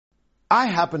I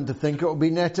happen to think it will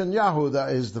be Netanyahu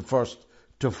that is the first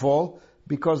to fall,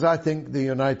 because I think the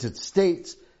United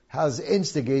States has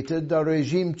instigated a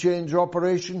regime change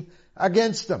operation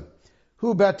against him.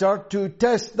 Who better to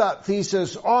test that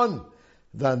thesis on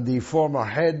than the former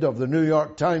head of the New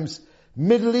York Times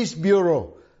Middle East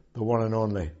Bureau, the one and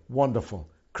only, wonderful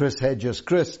Chris Hedges.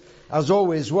 Chris, as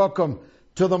always, welcome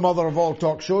to the mother of all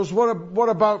talk shows. What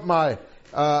about my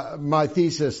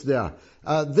thesis there?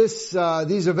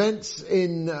 These events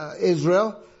in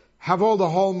Israel have all the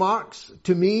hallmarks,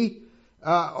 to me,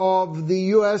 of the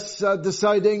U.S.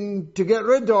 deciding to get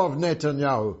rid of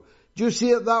Netanyahu. Do you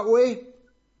see it that way?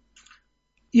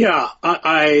 Yeah,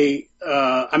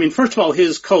 I mean, first of all,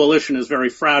 his coalition is very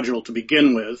fragile to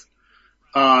begin with,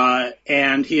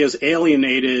 and he has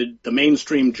alienated the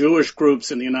mainstream Jewish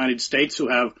groups in the United States who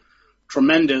have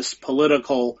tremendous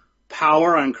political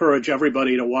power. I encourage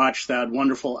everybody to watch that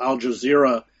wonderful Al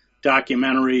Jazeera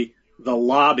documentary, The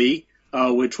Lobby,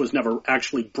 which was never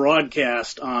actually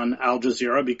broadcast on Al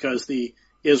Jazeera because the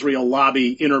Israel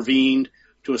lobby intervened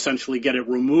to essentially get it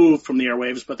removed from the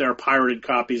airwaves, but there are pirated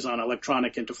copies on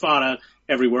Electronic Intifada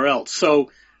everywhere else.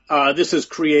 So this has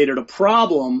created a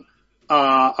problem,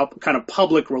 a kind of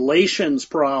public relations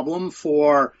problem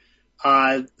for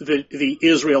the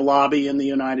Israel lobby in the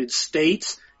United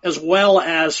States, as well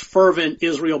as fervent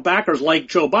Israel backers like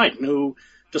Joe Biden, who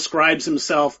describes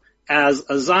himself as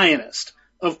a Zionist.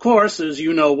 Of course, as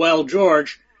you know well,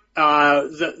 George,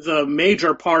 the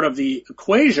major part of the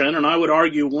equation, and I would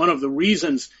argue one of the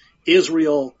reasons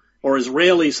Israel or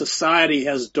Israeli society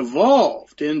has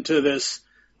devolved into this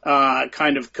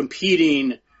kind of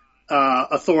competing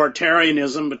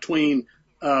authoritarianism between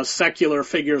secular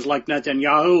figures like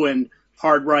Netanyahu and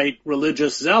hard-right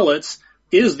religious zealots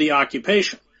is the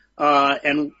occupation.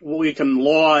 And we can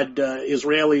laud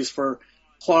Israelis for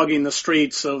clogging the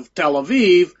streets of Tel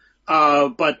Aviv,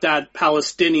 but that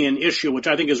Palestinian issue, which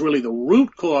I think is really the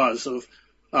root cause of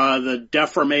the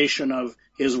deformation of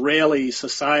Israeli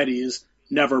society, is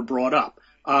never brought up.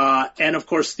 And of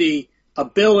course, the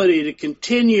ability to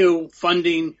continue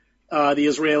funding the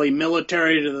Israeli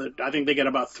military, I think they get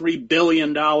about $3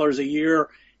 billion a year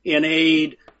in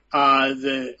aid,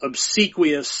 the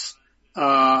obsequious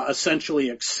essentially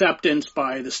acceptance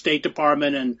by the State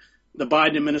Department and the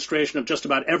Biden administration of just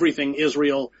about everything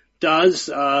Israel does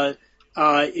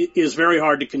is very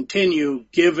hard to continue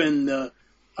given the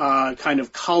kind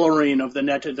of coloring of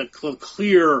the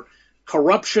clear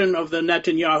corruption of the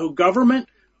Netanyahu government,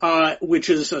 which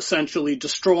is essentially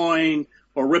destroying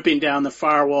or ripping down the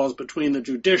firewalls between the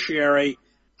judiciary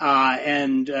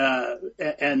and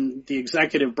the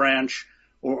executive branch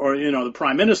or the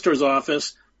prime minister's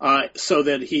office, so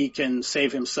that he can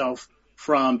save himself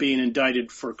from being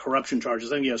indicted for corruption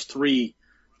charges. I think he has 3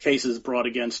 cases brought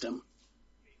against him.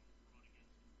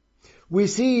 We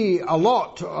see a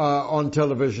lot on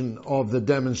television of the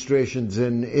demonstrations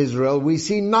in Israel. We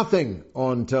see nothing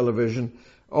on television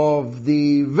of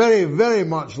the very, very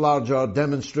much larger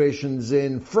demonstrations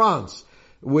in France,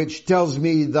 which tells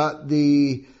me that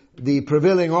the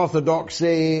prevailing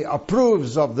orthodoxy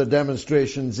approves of the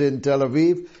demonstrations in Tel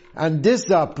Aviv and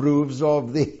disapproves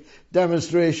of the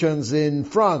demonstrations in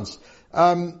France.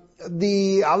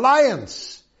 The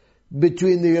alliance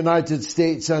between the United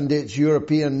States and its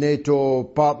European NATO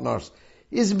partners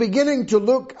is beginning to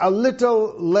look a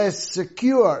little less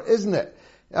secure, isn't it?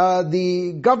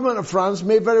 The government of France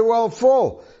may very well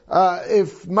fall.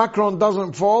 If Macron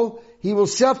doesn't fall, he will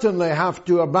certainly have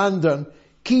to abandon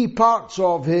key parts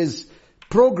of his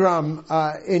program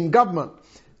in government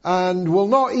and will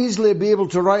not easily be able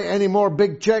to write any more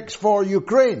big checks for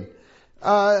Ukraine.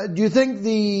 Do you think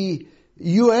the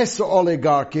US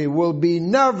oligarchy will be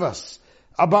nervous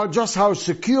about just how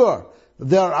secure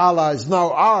their allies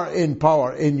now are in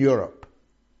power in Europe?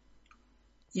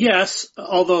 Yes,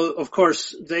 although, of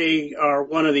course, they are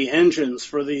one of the engines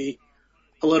for the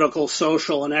political,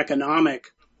 social, and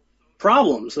economic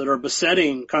problems that are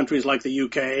besetting countries like the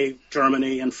UK,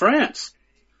 Germany, and France.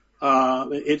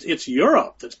 It's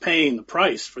Europe that's paying the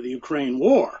price for the Ukraine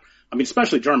war. I mean,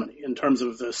 especially Germany, in terms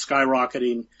of the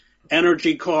skyrocketing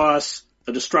energy costs,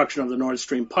 the destruction of the Nord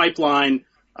Stream pipeline,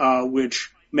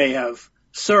 which may have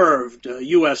served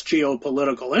U.S.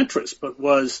 geopolitical interests, but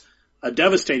was a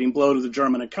devastating blow to the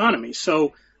German economy.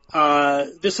 So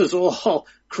this is all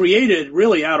created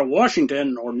really out of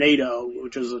Washington, or NATO,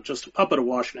 which is just a puppet of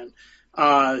Washington.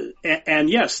 And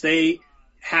yes, they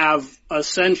have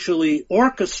essentially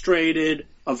orchestrated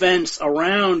events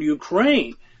around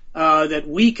Ukraine that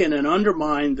weaken and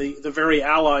undermine the very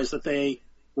allies that they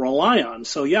rely on.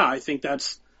 So yeah, I think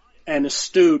that's an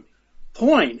astute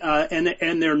point,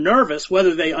 and they're nervous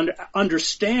whether they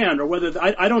understand or whether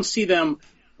I don't see them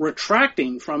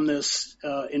retracting from this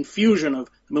infusion of.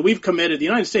 I mean, the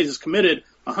United States has committed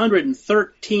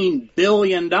 $113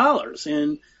 billion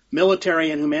in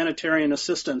military and humanitarian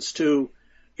assistance to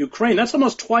Ukraine. That's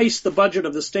almost twice the budget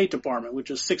of the State Department,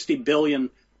 which is $60 billion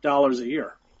a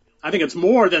year. I think it's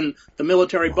more than the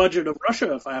military budget of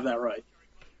Russia, if I have that right.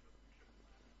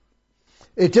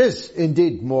 It is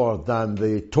indeed more than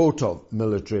the total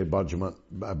military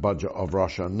budget of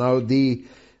Russia. Now, the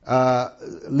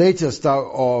latest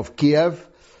out of Kiev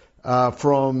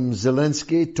from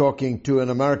Zelensky talking to an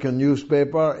American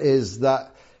newspaper is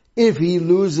that if he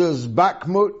loses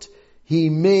Bakhmut, he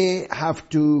may have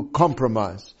to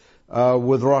compromise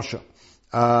with Russia.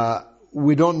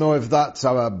 We don't know if that's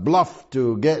a bluff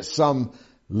to get some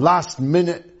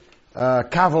last-minute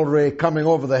cavalry coming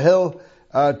over the hill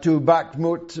to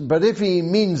Bakhmut, but if he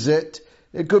means it,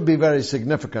 it could be very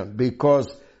significant because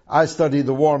I study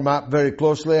the war map very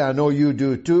closely. I know you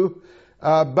do too.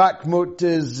 Bakhmut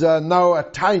is now a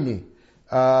tiny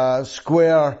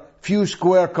few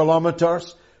square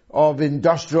kilometers of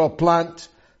industrial plant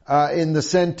in the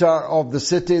center of the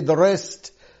city. The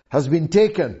rest has been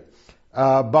taken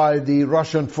by the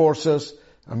Russian forces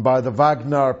and by the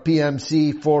Wagner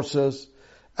PMC forces.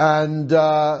 And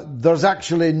there's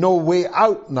actually no way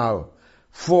out now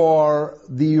for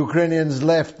the Ukrainians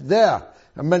left there.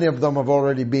 And many of them have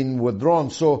already been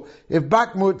withdrawn. So if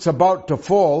Bakhmut's about to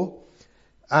fall,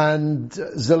 and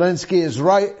Zelensky is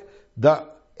right that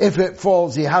if it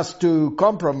falls he has to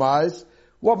compromise,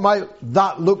 what might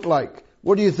that look like?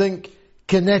 What do you think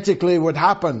kinetically would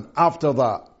happen after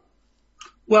that?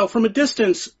 Well, from a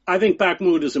distance, I think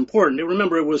Bakhmut is important.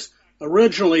 Remember, it was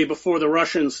originally before the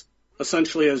Russians,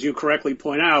 essentially, as you correctly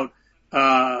point out,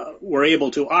 were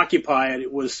able to occupy it.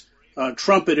 It was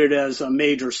trumpeted as a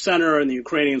major center, and the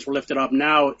Ukrainians were lifted up.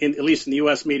 Now, at least in the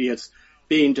U.S. media, it's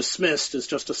being dismissed as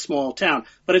just a small town.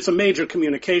 But it's a major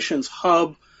communications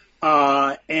hub,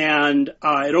 and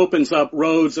it opens up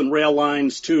roads and rail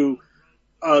lines to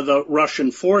the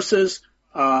Russian forces.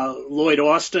 Lloyd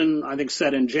Austin, I think,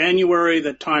 said in January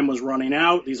that time was running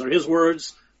out. These are his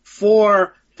words.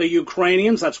 For the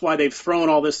Ukrainians, that's why they've thrown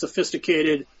all this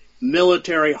sophisticated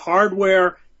military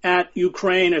hardware at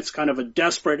Ukraine. It's kind of a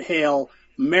desperate Hail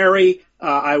Mary.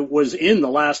 I was in the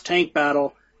last tank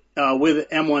battle with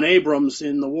M1 Abrams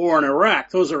in the war in Iraq.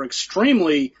 Those are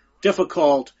extremely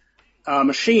difficult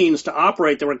machines to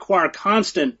operate. They require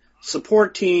constant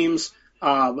support teams,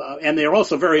 and they are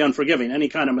also very unforgiving. Any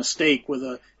kind of mistake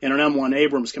in an M1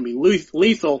 Abrams can be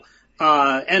lethal,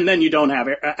 and then you don't have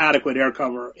adequate air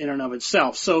cover in and of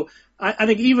itself. So I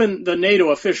think even the NATO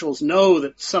officials know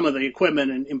that some of the equipment,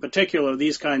 and in particular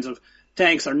these kinds of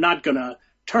tanks, are not going to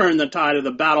turn the tide of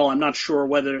the battle. I'm not sure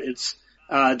whether it's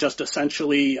just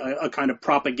essentially a kind of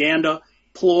propaganda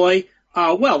ploy.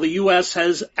 Well, the U.S.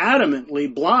 has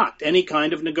adamantly blocked any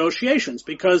kind of negotiations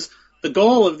because the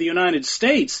goal of the United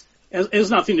States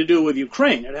has nothing to do with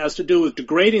Ukraine. It has to do with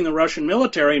degrading the Russian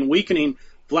military and weakening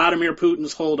Vladimir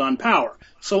Putin's hold on power.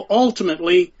 So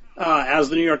ultimately, as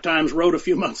the New York Times wrote a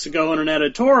few months ago in an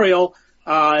editorial,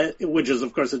 which is,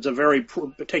 of course, it's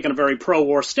taken a very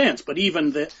pro-war stance, but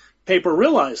even the paper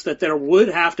realized that there would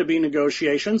have to be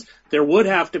negotiations. There would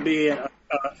have to be a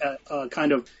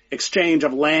kind of exchange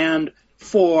of land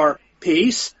for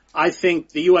peace. I think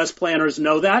the U.S. planners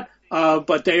know that,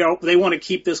 but they want to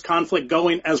keep this conflict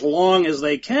going as long as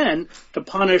they can to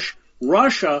punish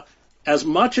Russia as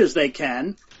much as they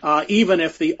can, even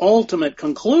if the ultimate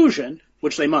conclusion,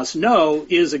 which they must know,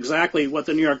 is exactly what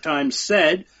the New York Times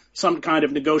said, some kind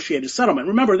of negotiated settlement.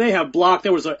 Remember, they have blocked,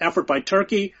 there was an effort by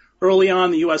Turkey early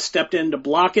on. The U.S. stepped in to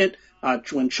block it.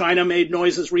 When China made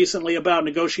noises recently about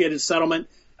negotiated settlement,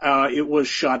 it was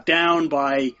shot down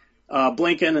by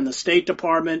Blinken and the State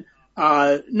Department.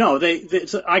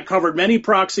 I covered many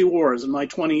proxy wars in my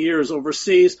 20 years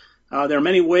overseas. There are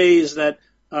many ways that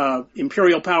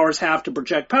imperial powers have to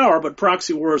project power, but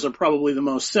proxy wars are probably the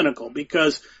most cynical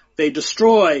because they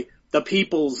destroy the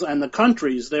peoples and the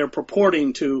countries they're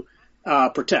purporting to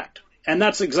protect. And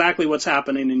that's exactly what's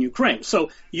happening in Ukraine.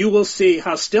 So you will see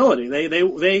hostility.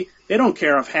 They don't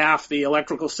care if half the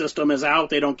electrical system is out.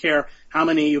 They don't care how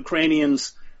many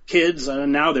Ukrainians, kids,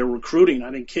 and now they're recruiting, I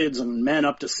think, kids and men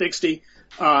up to 60.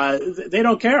 They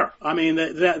don't care. I mean,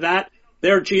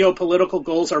 their geopolitical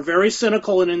goals are very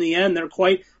cynical, and in the end, they're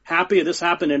quite happy. This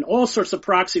happened in all sorts of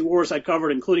proxy wars I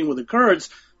covered, including with the Kurds.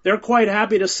 They're quite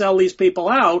happy to sell these people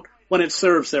out when it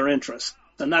serves their interests.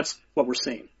 And that's what we're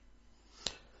seeing.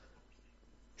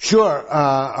 Sure.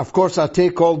 Of course, I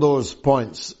take all those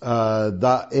points.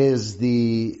 That is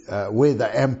the way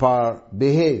the empire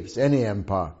behaves, any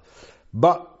empire.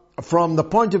 But from the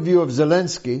point of view of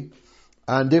Zelensky,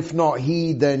 and if not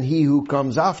he, then he who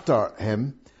comes after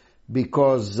him,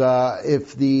 because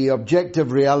if the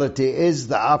objective reality is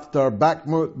that after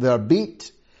Bakhmut they're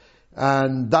beat,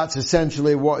 and that's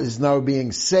essentially what is now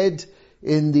being said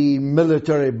in the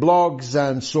military blogs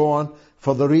and so on,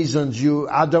 for the reasons you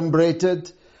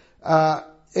adumbrated.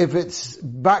 If it's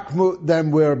Bakhmut, then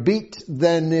we're beat.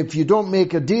 Then if you don't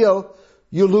make a deal,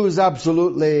 you lose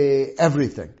absolutely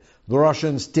everything. The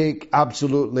Russians take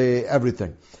absolutely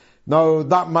everything. Now,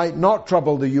 that might not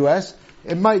trouble the US.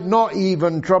 It might not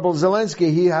even trouble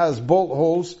Zelensky. He has bolt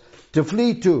holes to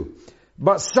flee to.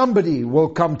 But somebody will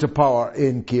come to power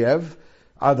in Kiev,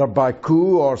 either by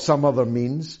coup or some other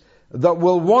means, that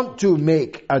will want to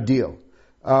make a deal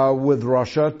with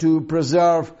Russia to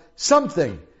preserve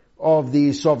something of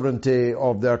the sovereignty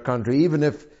of their country, even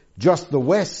if just the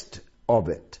west of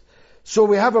it. So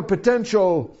we have a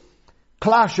potential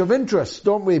clash of interests,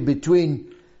 don't we,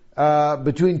 between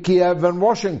Kiev and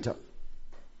Washington?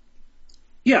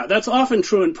 Yeah, that's often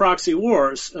true in proxy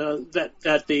wars,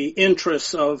 that the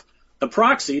interests of the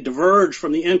proxy diverge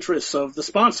from the interests of the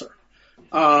sponsor.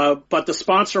 But the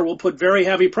sponsor will put very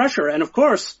heavy pressure. And of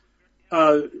course,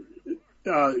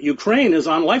 Ukraine is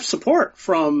on life support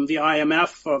from the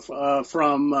IMF,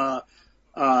 from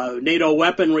NATO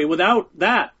weaponry. Without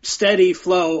that steady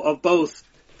flow of both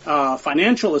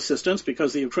financial assistance,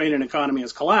 because the Ukrainian economy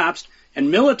has collapsed,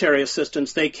 and military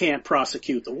assistance, they can't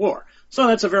prosecute the war. So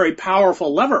that's a very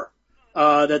powerful lever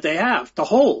that they have to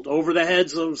hold over the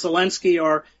heads of Zelensky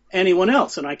or anyone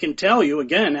else. And I can tell you,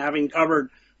 again, having covered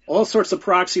all sorts of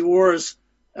proxy wars,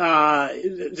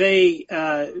 they,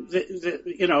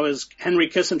 as Henry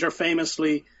Kissinger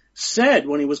famously said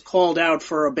when he was called out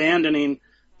for abandoning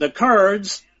the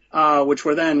Kurds, which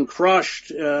were then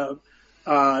crushed in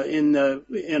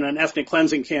an ethnic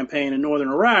cleansing campaign in northern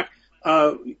Iraq,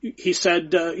 he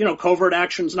said, covert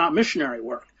action's not missionary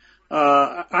work.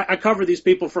 I covered these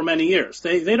people for many years.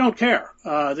 They don't care.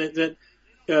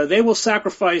 They will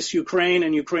sacrifice Ukraine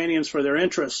and Ukrainians for their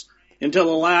interests until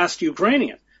the last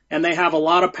Ukrainian. And they have a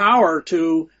lot of power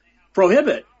to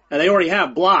prohibit. And they already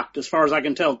have blocked, as far as I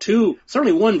can tell,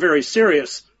 certainly one very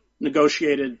serious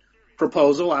negotiated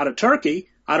proposal out of Turkey.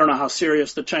 I don't know how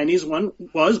serious the Chinese one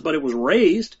was, but it was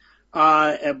raised.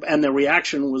 And the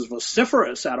reaction was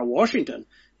vociferous out of Washington,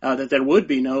 that there would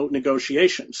be no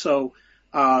negotiation. So,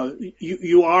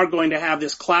 you are going to have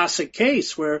this classic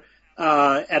case where,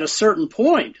 at a certain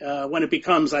point, when it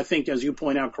becomes, I think, as you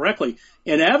point out correctly,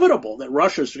 inevitable that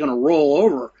Russia's going to roll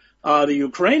over the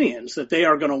Ukrainians, that they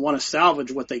are going to want to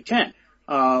salvage what they can.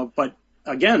 But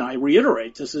again, I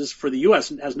reiterate, this is for the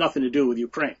U.S. It has nothing to do with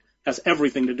Ukraine. It has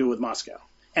everything to do with Moscow.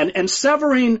 And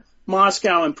severing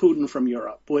Moscow and Putin from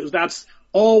Europe, that's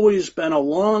always been a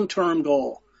long-term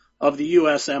goal of the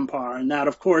U.S. empire, and that,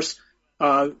 of course,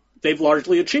 they've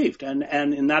largely achieved.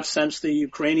 And in that sense, the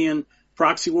Ukrainian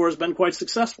proxy war has been quite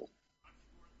successful.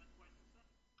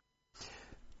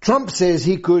 Trump says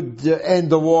he could end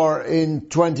the war in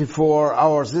 24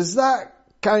 hours. Is that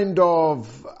kind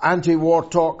of anti-war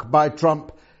talk by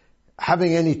Trump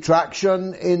having any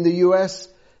traction in the U.S.?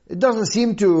 It doesn't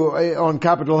seem to on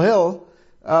Capitol Hill,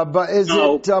 but is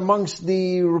it amongst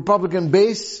the Republican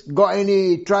base got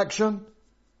any traction?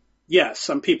 Yes,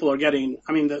 some people are getting,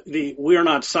 we're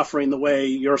not suffering the way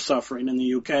you're suffering in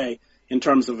the UK in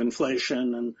terms of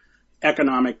inflation and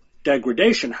economic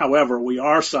degradation. However, we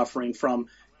are suffering from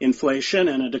inflation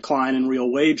and a decline in real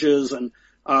wages. And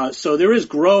so there is a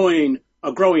growing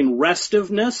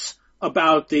restiveness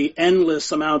about the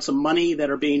endless amounts of money that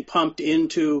are being pumped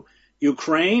into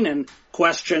Ukraine, and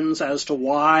questions as to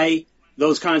why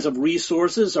those kinds of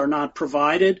resources are not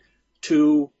provided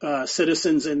to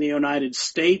citizens in the United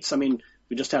States.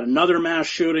 We just had another mass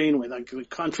shooting where the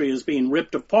country is being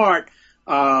ripped apart,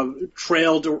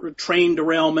 train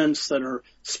derailments that are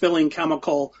spilling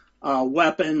chemical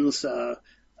weapons, the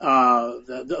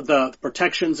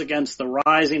protections against the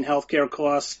rising healthcare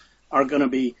costs are going to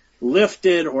be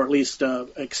lifted, or at least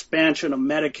expansion of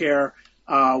Medicare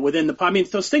within the.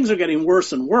 Those things are getting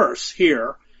worse and worse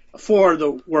here for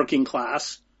the working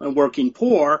class and working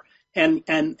poor. And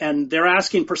they're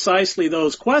asking precisely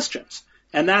those questions.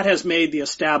 And that has made the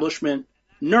establishment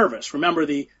nervous. Remember,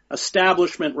 the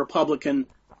establishment Republican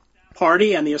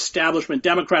Party and the establishment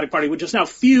Democratic Party, which is now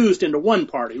fused into one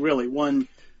party, really, one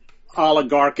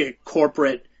oligarchic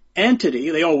corporate entity.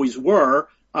 They always were.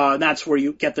 That's where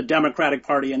you get the Democratic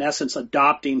Party, in essence,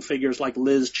 adopting figures like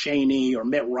Liz Cheney or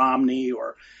Mitt Romney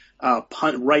or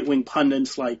right-wing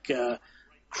pundits like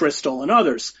Crystal and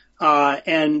others.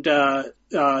 And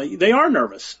they are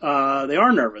nervous.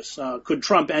 Could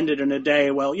Trump end it in a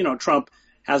day? Well, Trump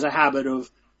has a habit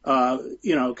of,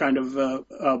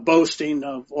 boasting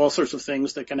of all sorts of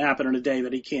things that can happen in a day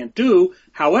that he can't do.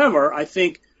 However, I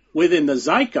think within the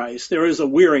zeitgeist, there is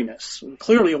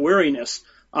clearly a weariness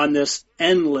on this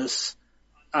endless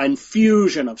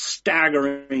infusion of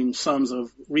staggering sums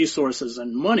of resources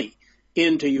and money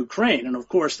into Ukraine. And of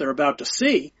course, they're about to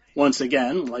see, once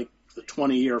again, like the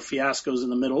 20-year fiascos in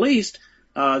the Middle East,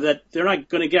 that they're not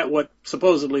going to get what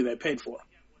supposedly they paid for.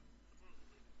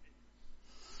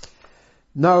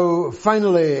 Now,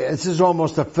 finally, this is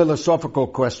almost a philosophical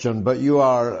question, but you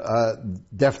are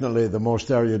definitely the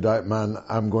most erudite man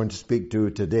I'm going to speak to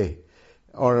today,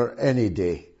 or any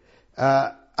day.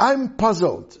 I'm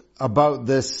puzzled about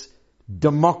this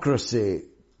democracy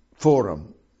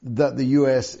forum that the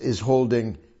U.S. is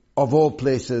holding, of all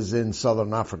places, in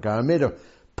southern Africa. I made a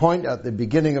point at the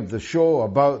beginning of the show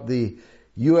about the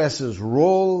U.S.'s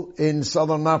role in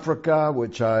southern Africa,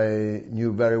 which I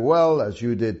knew very well, as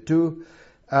you did too,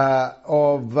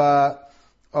 of the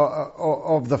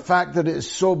fact that it's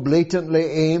so blatantly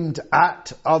aimed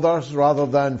at others rather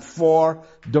than for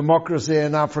democracy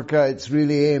in Africa. It's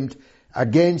really aimed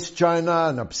against China,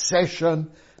 an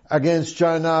obsession against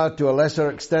China, to a lesser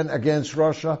extent against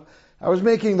Russia. I was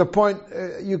making the point,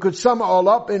 you could sum it all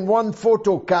up in one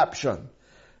photo caption.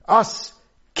 Us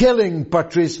killing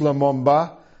Patrice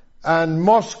Lumumba and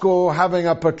Moscow having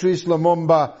a Patrice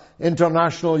Lumumba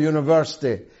International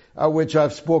University, which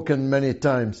I've spoken many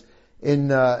times in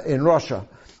Russia.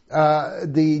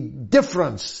 The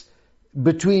difference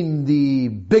between the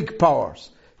big powers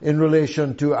in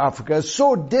relation to Africa is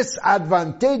so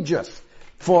disadvantageous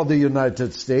for the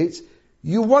United States.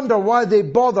 You wonder why they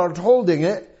bothered holding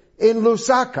it in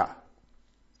Lusaka.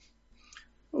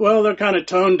 Well, they're kind of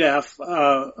tone deaf.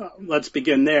 Let's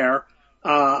begin there.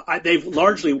 They've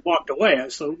largely walked away.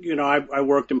 So, I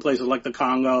worked in places like the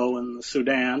Congo and the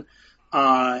Sudan,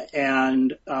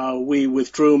 and we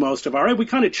withdrew most of we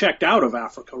kind of checked out of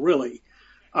Africa, really.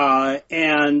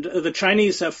 And the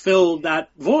Chinese have filled that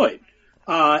void.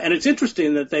 And it's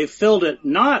interesting that they filled it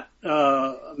not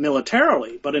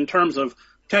militarily, but in terms of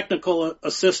technical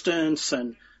assistance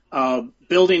and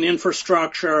building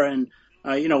infrastructure and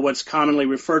what's commonly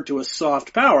referred to as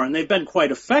soft power, and they've been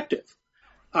quite effective.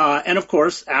 And of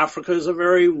course, Africa is a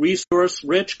very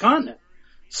resource-rich continent.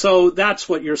 So that's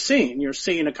what you're seeing. You're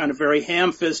seeing a kind of very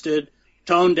ham-fisted,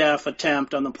 tone-deaf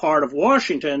attempt on the part of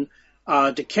Washington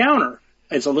to counter,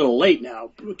 it's a little late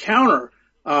now, counter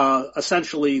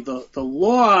essentially the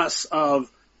loss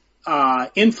of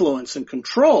influence and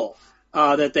control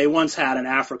that they once had in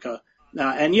Africa.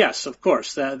 And yes, of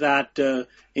course, that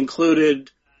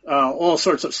included all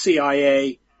sorts of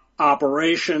CIA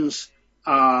operations.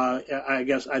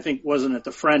 I think, wasn't it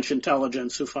the French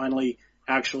intelligence who finally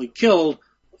actually killed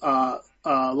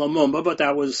Lumumba, but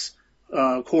that was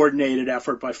a coordinated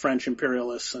effort by French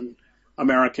imperialists and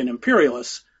American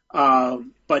imperialists.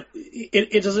 But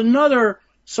it is another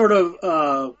sort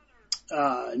of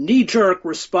knee-jerk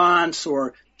response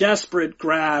or desperate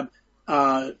grab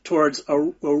towards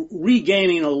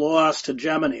regaining a lost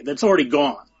hegemony that's already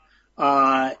gone.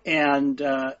 And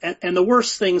the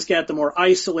worse things get, the more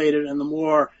isolated and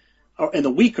and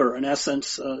the weaker, in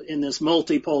essence, in this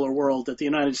multipolar world that the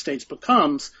United States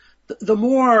becomes, the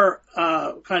more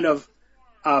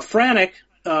frantic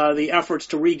the efforts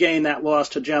to regain that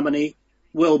lost hegemony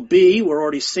will be. We're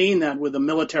already seeing that with the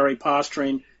military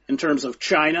posturing in terms of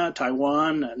China,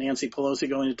 Taiwan, Nancy Pelosi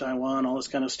going to Taiwan, all this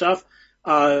kind of stuff.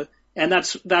 And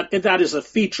that is a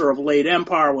feature of late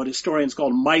empire, what historians call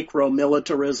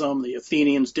micro-militarism. The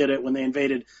Athenians did it when they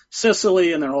invaded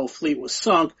Sicily and their whole fleet was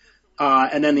sunk.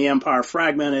 And then the empire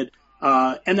fragmented.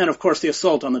 And then, of course, the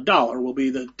assault on the dollar will be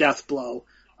the death blow,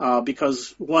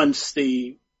 because once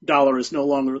the dollar is no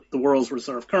longer the world's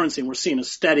reserve currency, and we're seeing a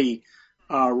steady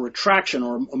retraction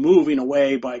or a moving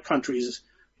away by countries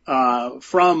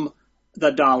from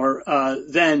the dollar,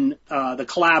 then the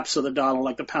collapse of the dollar,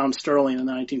 like the pound sterling in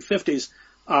the 1950s,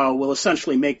 will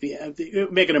essentially make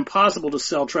it impossible to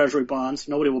sell treasury bonds.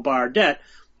 Nobody will buy our debt,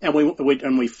 and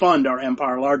we fund our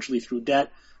empire largely through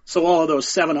debt. So all of those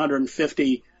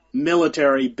 750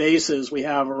 military bases we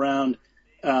have around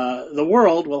the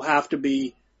world will have to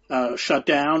be shut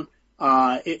down.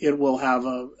 It will have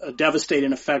a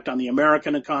devastating effect on the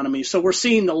American economy. So we're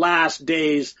seeing the last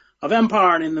days of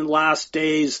empire, and in the last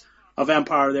days of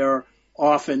empire, there are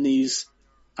often these,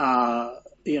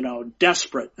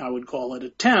 desperate, I would call it,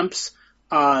 attempts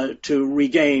to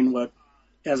regain what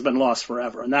has been lost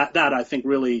forever. And that I think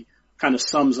really kind of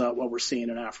sums up what we're seeing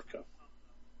in Africa.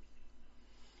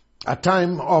 A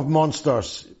time of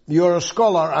monsters. You're a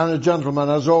scholar and a gentleman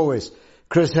as always.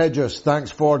 Chris Hedges, thanks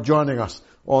for joining us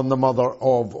on the Mother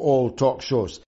of All Talk Shows.